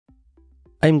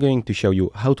I'm going to show you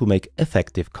how to make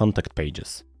effective contact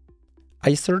pages.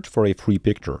 I search for a free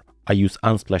picture. I use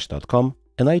unsplash.com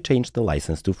and I change the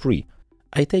license to free.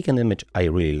 I take an image I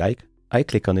really like, I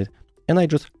click on it, and I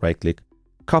just right-click,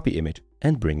 copy image,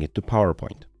 and bring it to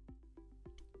PowerPoint.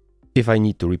 If I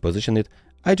need to reposition it,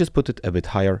 I just put it a bit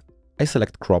higher, I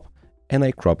select crop, and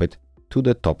I crop it to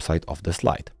the top side of the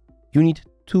slide. You need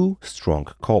two strong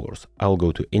colors. I'll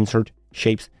go to Insert,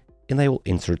 Shapes, and I will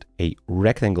insert a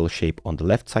rectangle shape on the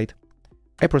left side.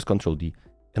 I press Ctrl D,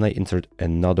 and I insert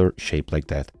another shape like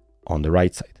that on the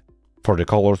right side. For the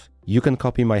colors, you can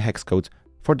copy my hex codes.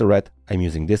 For the red, I'm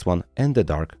using this one, and the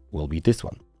dark will be this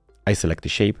one. I select the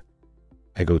shape,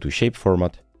 I go to Shape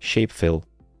Format, Shape Fill,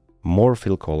 More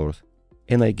Fill Colors,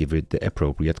 and I give it the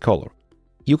appropriate color.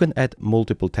 You can add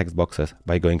multiple text boxes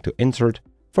by going to Insert,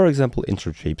 for example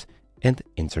Insert Shapes, and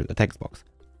insert a text box.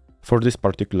 For this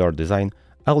particular design,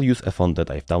 I'll use a font that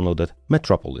I've downloaded,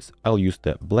 Metropolis. I'll use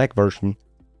the black version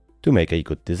to make a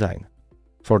good design.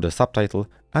 For the subtitle,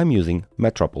 I'm using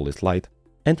Metropolis Light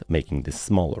and making this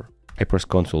smaller. I press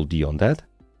Ctrl D on that.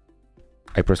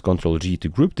 I press Ctrl G to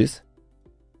group this.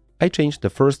 I change the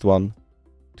first one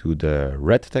to the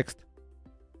red text.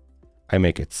 I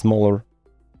make it smaller.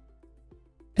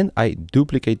 And I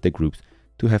duplicate the groups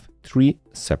to have 3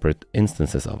 separate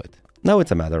instances of it. Now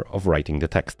it's a matter of writing the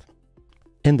text.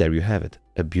 And there you have it,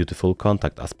 a beautiful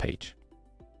Contact Us page.